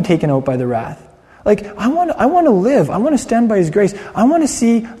want to be taken out by the wrath. Like, I want to live. I want to stand by His grace. I want to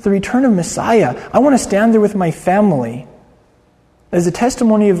see the return of Messiah. I want to stand there with my family as a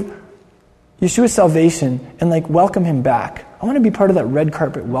testimony of Yeshua's salvation and, like, welcome Him back. I want to be part of that red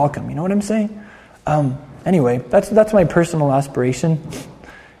carpet welcome. You know what I'm saying? Anyway, that's my personal aspiration.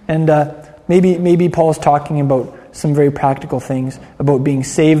 And maybe Paul's talking about some very practical things, about being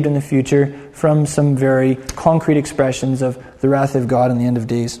saved in the future from some very concrete expressions of the wrath of God in the end of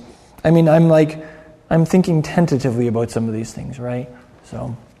days. I mean, I'm thinking tentatively about some of these things, right?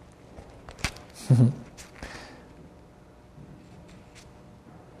 So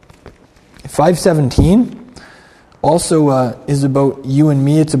 5:17 also is about you and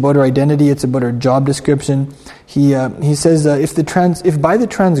me. It's about our identity. It's about our job description. He says, if by the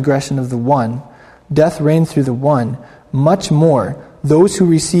transgression of the one, death reigned through the one, much more those who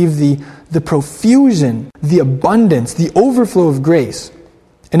receive the profusion, the abundance, the overflow of grace,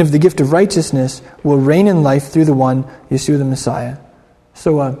 and of the gift of righteousness will reign in life through the one, Yeshua the Messiah.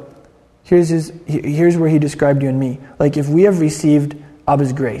 So here's where he described you and me. Like, if we have received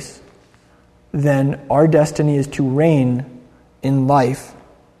Abba's grace, then our destiny is to reign in life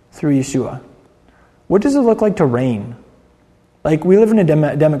through Yeshua. What does it look like to reign? Like, we live in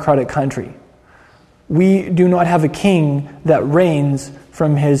a democratic country. We do not have a king that reigns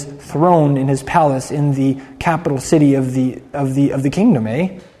from his throne in his palace in the capital city of the kingdom,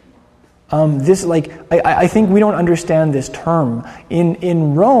 eh? I think we don't understand this term.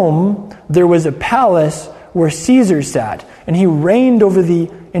 In Rome, there was a palace where Caesar sat, and he reigned over the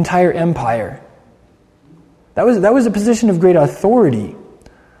entire empire. That was a position of great authority.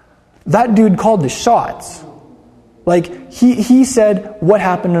 That dude called the shots. Like, he said what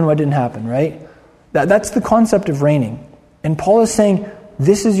happened and what didn't happen, right? That's the concept of reigning. And Paul is saying,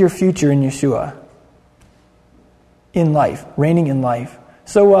 this is your future in Yeshua. In life, reigning in life.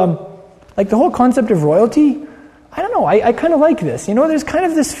 So, like, the whole concept of royalty, I don't know, I kind of like this. You know, there's kind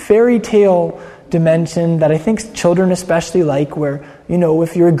of this fairy tale dimension that I think children especially like, where, you know,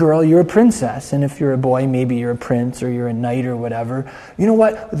 if you're a girl, you're a princess, and if you're a boy, maybe you're a prince or you're a knight or whatever. You know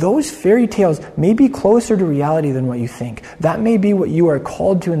what? Those fairy tales may be closer to reality than what you think. That may be what you are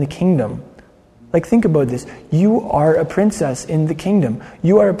called to in the kingdom. Like, think about this. You are a princess in the kingdom.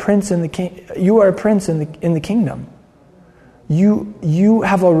 You are a prince in the You are a prince in the kingdom. You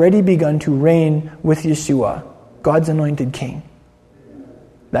have already begun to reign with Yeshua, God's anointed king.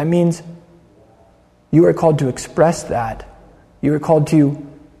 That means you are called to express that. You are called to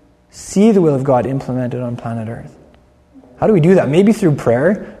see the will of God implemented on planet Earth. How do we do that? Maybe through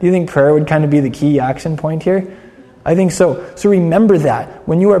prayer. Do you think prayer would kind of be the key action point here? I think so. So remember that.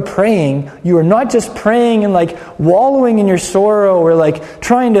 When you are praying, you are not just praying and like wallowing in your sorrow or like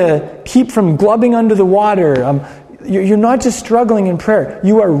trying to keep from glubbing under the water. you're not just struggling in prayer.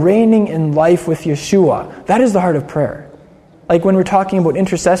 You are reigning in life with Yeshua. That is the heart of prayer. Like when we're talking about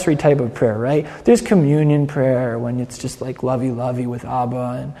intercessory type of prayer, right? There's communion prayer when it's just like lovey-lovey with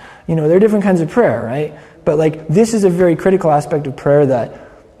Abba. And, there are different kinds of prayer, right? But like this is a very critical aspect of prayer that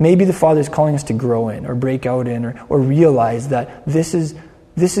maybe the Father is calling us to grow in or break out in or realize that this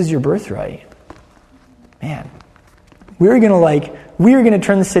is your birthright. Man, we are going to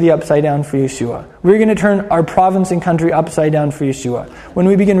turn the city upside down for Yeshua. We're going to turn our province and country upside down for Yeshua. When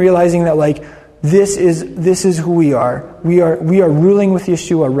we begin realizing that like this is who we are. We are ruling with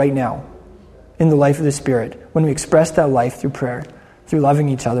Yeshua right now in the life of the Spirit. When we express that life through prayer, through loving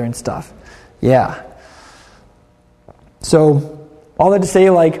each other and stuff. Yeah. So all that to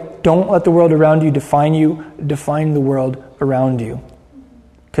say, like, don't let the world around you define you. Define the world around you,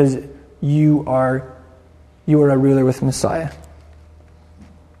 because you are a ruler with Messiah.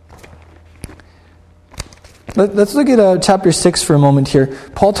 Let's look at chapter 6 for a moment here.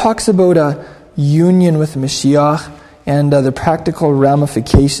 Paul talks about union with Mashiach and the practical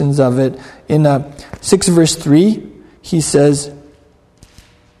ramifications of it. In 6 verse 3, he says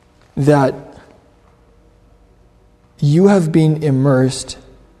that you have been immersed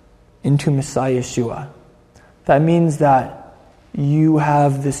into Messiah Yeshua. That means that you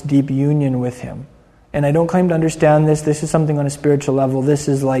have this deep union with him. And I don't claim to understand this. This is something on a spiritual level. This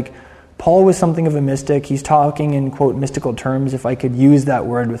is like, Paul was something of a mystic. He's talking in, quote, mystical terms, if I could use that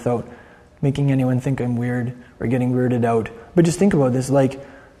word without making anyone think I'm weird or getting weirded out. But just think about this, like,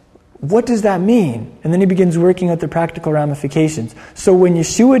 what does that mean? And then he begins working out the practical ramifications. So when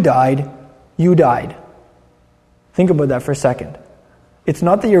Yeshua died, you died. Think about that for a second. It's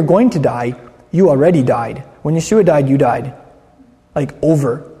not that you're going to die, you already died. When Yeshua died, you died. Like,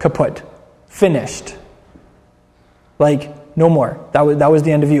 over, kaput, finished. Like, no more. That was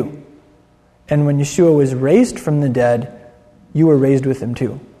the end of you. And when Yeshua was raised from the dead, you were raised with him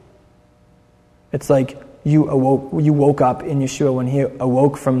too. It's like you woke up in Yeshua when he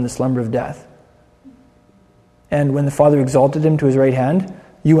awoke from the slumber of death. And when the Father exalted him to his right hand,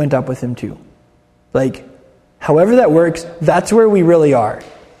 you went up with him too. Like, however that works, that's where we really are.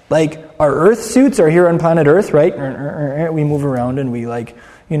 Like, our earth suits are here on planet Earth, right? We move around and we like,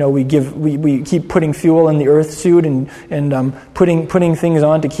 we keep putting fuel in the earth suit and putting things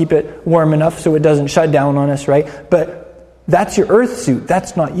on to keep it warm enough so it doesn't shut down on us, right? But that's your earth suit.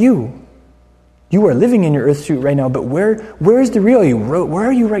 That's not you. You are living in your earth suit right now, but where is the real you? Where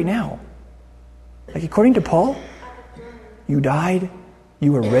are you right now? Like, according to Paul, you died,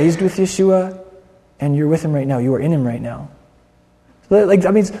 you were raised with Yeshua, and you're with him right now. You are in him right now. So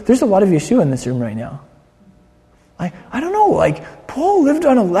that means there's a lot of Yeshua in this room right now. I don't know, like, Paul lived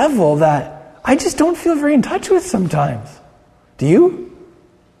on a level that I just don't feel very in touch with sometimes. Do you?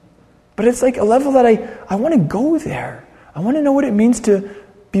 But it's like a level that I want to go there. I want to know what it means to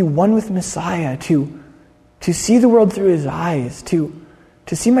be one with Messiah, to see the world through his eyes, to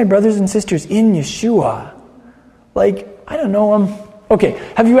see my brothers and sisters in Yeshua. Like, I don't know, okay,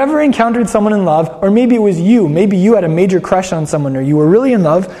 have you ever encountered someone in love, or maybe it was you, maybe you had a major crush on someone, or you were really in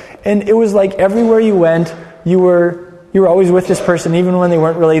love, and it was like everywhere you went, you were always with this person, even when they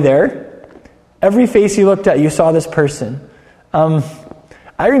weren't really there. Every face you looked at, you saw this person.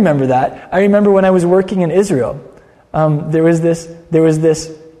 I remember that. I remember when I was working in Israel, there was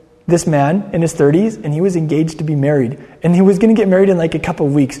this man in his 30s, and he was engaged to be married. And he was going to get married in like a couple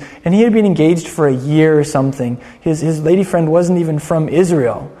of weeks. And he had been engaged for a year or something. His lady friend wasn't even from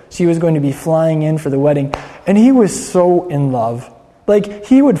Israel. She was going to be flying in for the wedding. And he was so in love. Like,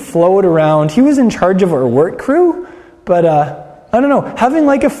 he would float around. He was in charge of our work crew. But, I don't know, having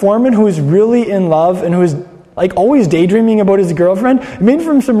like a foreman who was really in love and who was like always daydreaming about his girlfriend, it made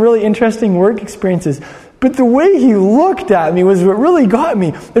for some really interesting work experiences. But the way he looked at me was what really got me.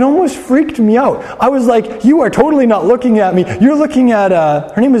 It almost freaked me out. I was like, you are totally not looking at me. You're looking at,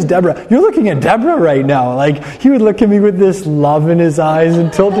 her name was Deborah. You're looking at Deborah right now. Like, he would look at me with this love in his eyes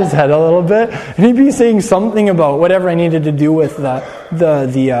and tilt his head a little bit. And he'd be saying something about whatever I needed to do with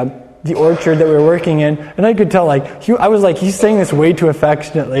the orchard that we were working in. And I could tell, I was like, he's saying this way too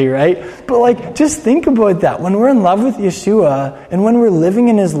affectionately, right? But like, just think about that. When we're in love with Yeshua and when we're living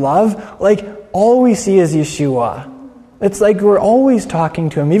in his love, like, all we see is Yeshua. It's like we're always talking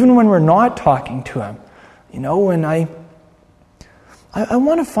to him, even when we're not talking to him. And I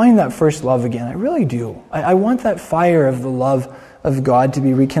want to find that first love again. I really do. I want that fire of the love of God to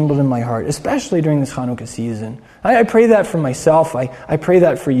be rekindled in my heart, especially during this Hanukkah season. I pray that for myself. I pray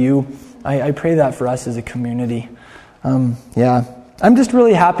that for you. I pray that for us as a community. I'm just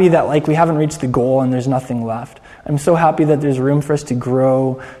really happy that we haven't reached the goal and there's nothing left. I'm so happy that there's room for us to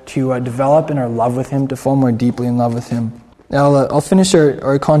grow, to develop in our love with Him, to fall more deeply in love with Him. Now, I'll finish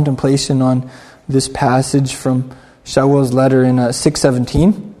our contemplation on this passage from Shaul's letter in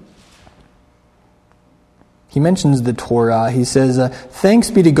 6:17. He mentions the Torah. He says,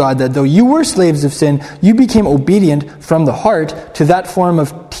 "Thanks be to God that though you were slaves of sin, you became obedient from the heart to that form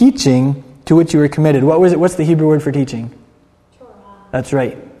of teaching to which you were committed." What was it? What's the Hebrew word for teaching? Torah. That's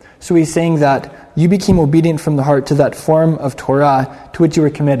right. So he's saying that you became obedient from the heart to that form of Torah to which you were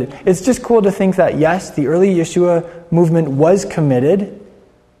committed. It's just cool to think that, yes, the early Yeshua movement was committed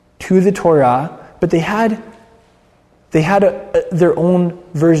to the Torah, but they had their own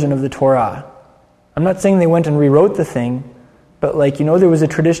version of the Torah. I'm not saying they went and rewrote the thing, but there was a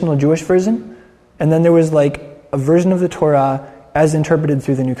traditional Jewish version, and then there was a version of the Torah as interpreted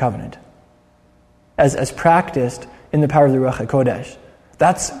through the New Covenant, as practiced in the power of the Ruach HaKodesh.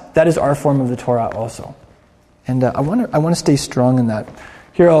 That is our form of the Torah also. And I want to stay strong in that.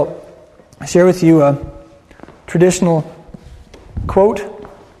 Here I'll share with you a traditional quote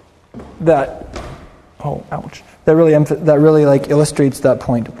that really illustrates that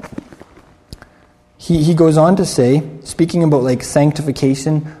point. He goes on to say, speaking about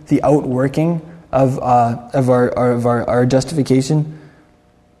sanctification, the outworking of our justification.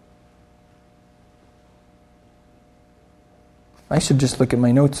 I should just look at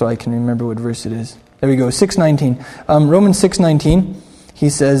my notes so I can remember what verse it is. There we go, 6:19. Romans 6:19. He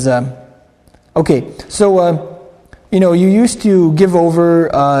says, you used to give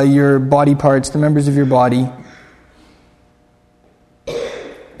over your body parts, the members of your body,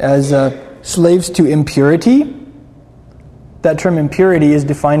 as slaves to impurity. That term impurity is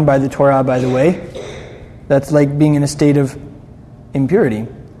defined by the Torah, by the way. That's like being in a state of impurity.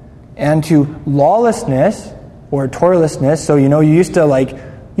 And to lawlessness, or Torahlessness. So you used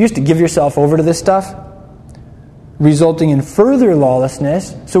to give yourself over to this stuff, resulting in further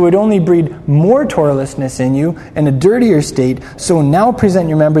lawlessness. So it would only breed more Torahlessness in you and a dirtier state. So now present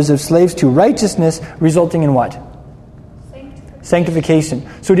your members as slaves to righteousness, resulting in what? Sanctification.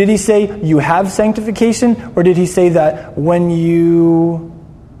 So did he say you have sanctification, or did he say that when you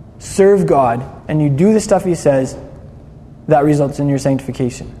serve God and you do the stuff He says, that results in your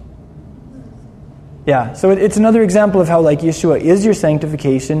sanctification? Yeah, so it's another example of how Yeshua is your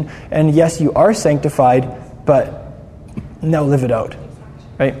sanctification, and yes, you are sanctified, but now live it out,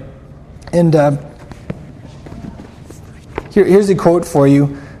 right? And here's a quote for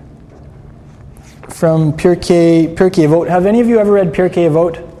you from Pirkei Avot. Have any of you ever read Pirkei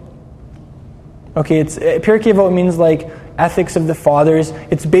Avot? Okay, Pirkei Avot means ethics of the fathers.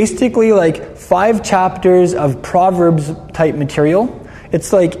 It's basically 5 chapters of Proverbs type material.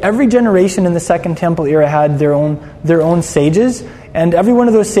 It's every generation in the Second Temple era had their own sages, and every one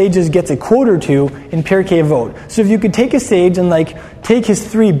of those sages gets a quote or two in Pirkei Avot. So if you could take a sage and take his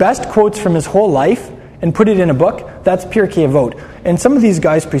 3 best quotes from his whole life and put it in a book, that's Pirkei Avot. And some of these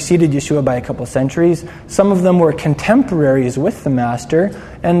guys preceded Yeshua by a couple centuries. Some of them were contemporaries with the Master,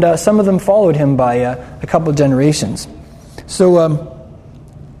 and some of them followed him by a couple generations. So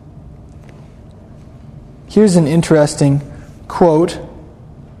here's an interesting quote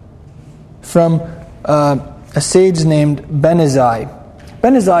from a sage named Ben Azai.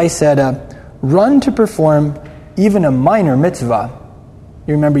 Ben Azai said, "Run to perform even a minor mitzvah."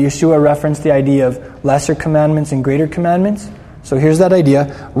 You remember Yeshua referenced the idea of lesser commandments and greater commandments? So here's that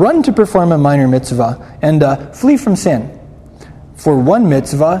idea. Run to perform a minor mitzvah and flee from sin. For one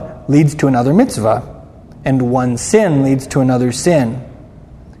mitzvah leads to another mitzvah, and one sin leads to another sin.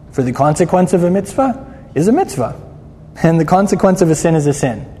 For the consequence of a mitzvah is a mitzvah, and the consequence of a sin is a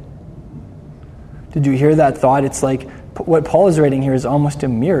sin. Did you hear that thought? It's what Paul is writing here is almost a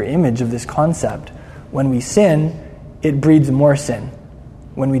mirror image of this concept. When we sin, it breeds more sin.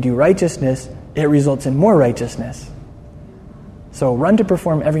 When we do righteousness, it results in more righteousness. So run to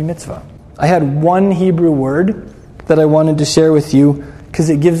perform every mitzvah. I had one Hebrew word that I wanted to share with you because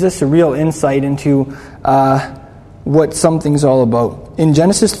it gives us a real insight into what something's all about. In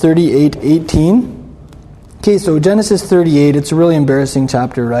Genesis 38:18, okay, so Genesis 38, it's a really embarrassing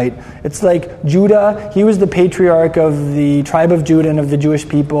chapter, right? It's Judah, he was the patriarch of the tribe of Judah and of the Jewish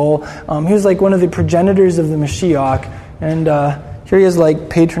people. He was one of the progenitors of the Mashiach, and here he is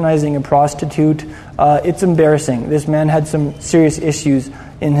patronizing a prostitute. It's embarrassing. This man had some serious issues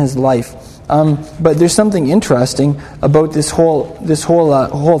in his life. But there's something interesting about this whole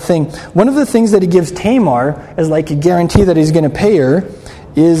thing. One of the things that he gives Tamar as a guarantee that he's going to pay her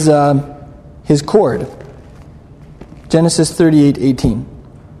is his cord. Genesis 38:18.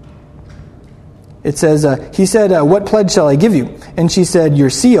 It says, he said, "What pledge shall I give you?" And she said, your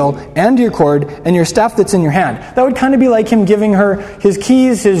seal and your cord and your staff that's in your hand. That would kind of be like him giving her his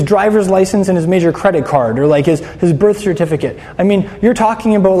keys, his driver's license, and his major credit card, or like his birth certificate. I mean, you're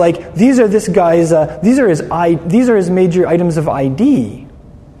talking about like, these are this guy's, these are his major items of ID.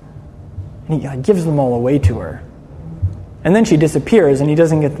 And he gives them all away to her. And then she disappears and he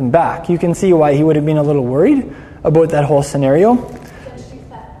doesn't get them back. You can see why he would have been a little worried about that whole scenario.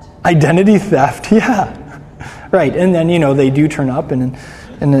 Identity theft, yeah. Right, and then, they do turn up in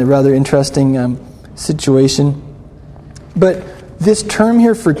a rather interesting situation. But this term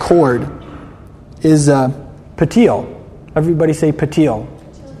here for cord is patil. Everybody say patil.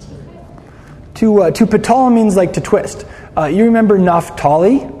 To patal means like to twist. You remember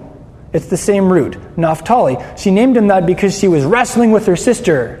Naphtali? It's the same root, Naphtali. She named him that because she was wrestling with her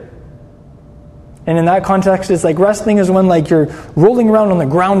sister. And in that context, it's like wrestling is when like you're rolling around on the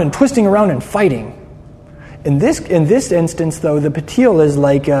ground and twisting around and fighting. In this instance, though, the patil is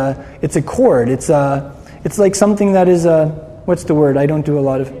like it's a cord. It's like something that is what's the word? I don't do a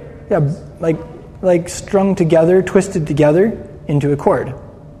lot of like strung together, twisted together into a cord.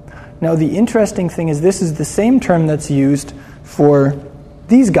 Now, the interesting thing is this is the same term that's used for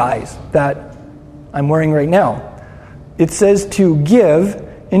these guys that I'm wearing right now. It says to give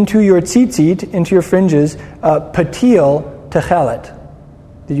into your tzitzit, into your fringes, patil techelet.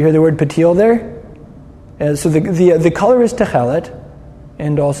 Did you hear the word patil there? So the color is techelet,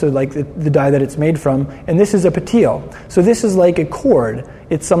 and also like the dye that it's made from, and this is a patil. So this is like a cord.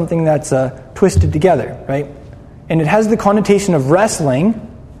 It's something that's twisted together, right? And it has the connotation of wrestling,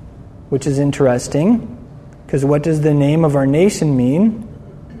 which is interesting, because what does the name of our nation mean?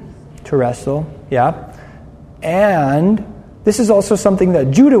 To wrestle, yeah. And this is also something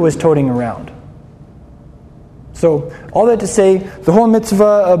that Judah was toting around. So, all that to say, the whole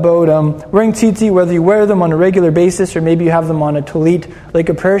mitzvah about wearing tzitzit, whether you wear them on a regular basis or maybe you have them on a talit, like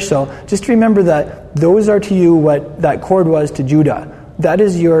a prayer shawl, just remember that those are to you what that cord was to Judah. That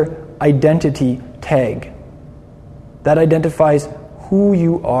is your identity tag. That identifies who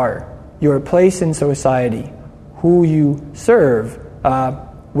you are, your place in society, who you serve,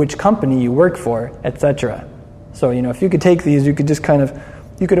 which company you work for, etc. So, if you could take these, you could just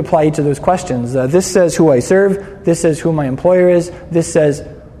you could apply each of those questions. This says who I serve. This says who my employer is. This says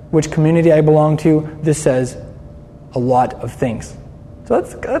which community I belong to. This says a lot of things. So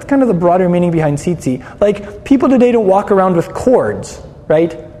that's kind of the broader meaning behind tzitzit. Like, people today don't walk around with cords,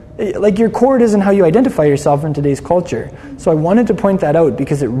 right? Like, your cord isn't how you identify yourself in today's culture. So I wanted to point that out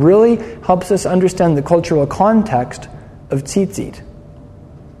because it really helps us understand the cultural context of tzitzit.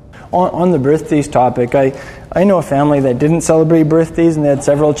 On the birthdays topic, I know a family that didn't celebrate birthdays and they had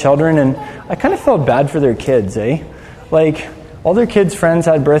several children, and I kind of felt bad for their kids, Like, all their kids' friends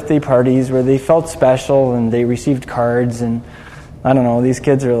had birthday parties where they felt special and they received cards, and I don't know, these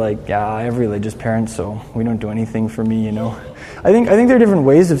kids are like, yeah, I have religious parents, so we don't do anything for me, I think there are different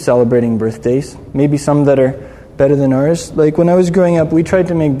ways of celebrating birthdays. Maybe some that are better than ours. Like, when I was growing up, we tried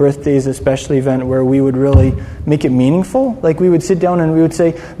to make birthdays a special event where we would really make it meaningful. Like, we would sit down and we would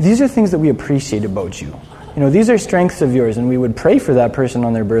say, these are things that we appreciate about you. These are strengths of yours, and we would pray for that person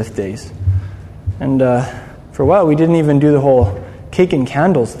on their birthdays. And for a while, we didn't even do the whole cake and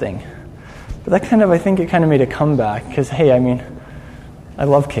candles thing. But that I think it made a comeback, because, hey, I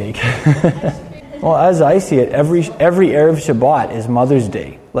love cake. Well, as I see it, every Erev Shabbat is Mother's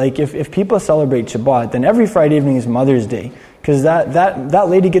Day. Like, if people celebrate Shabbat, then every Friday evening is Mother's Day. Because that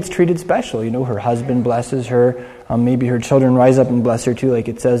lady gets treated special. Her husband blesses her. Maybe her children rise up and bless her too, like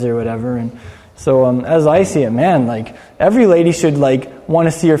it says or whatever. And so as I see it, man, like, every lady should want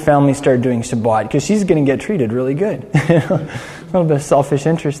to see her family start doing Shabbat, because she's going to get treated really good. A little bit of selfish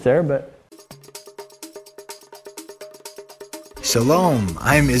interest there, but... Shalom,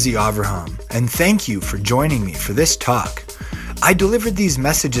 I'm Izzy Avraham, and thank you for joining me for this talk. I delivered these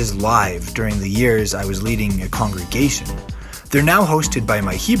messages live during the years I was leading a congregation. They're now hosted by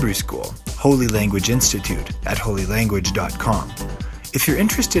my Hebrew school, Holy Language Institute, at holylanguage.com. If you're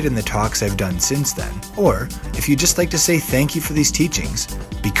interested in the talks I've done since then, or if you'd just like to say thank you for these teachings,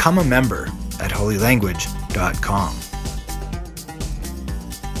 become a member at holylanguage.com.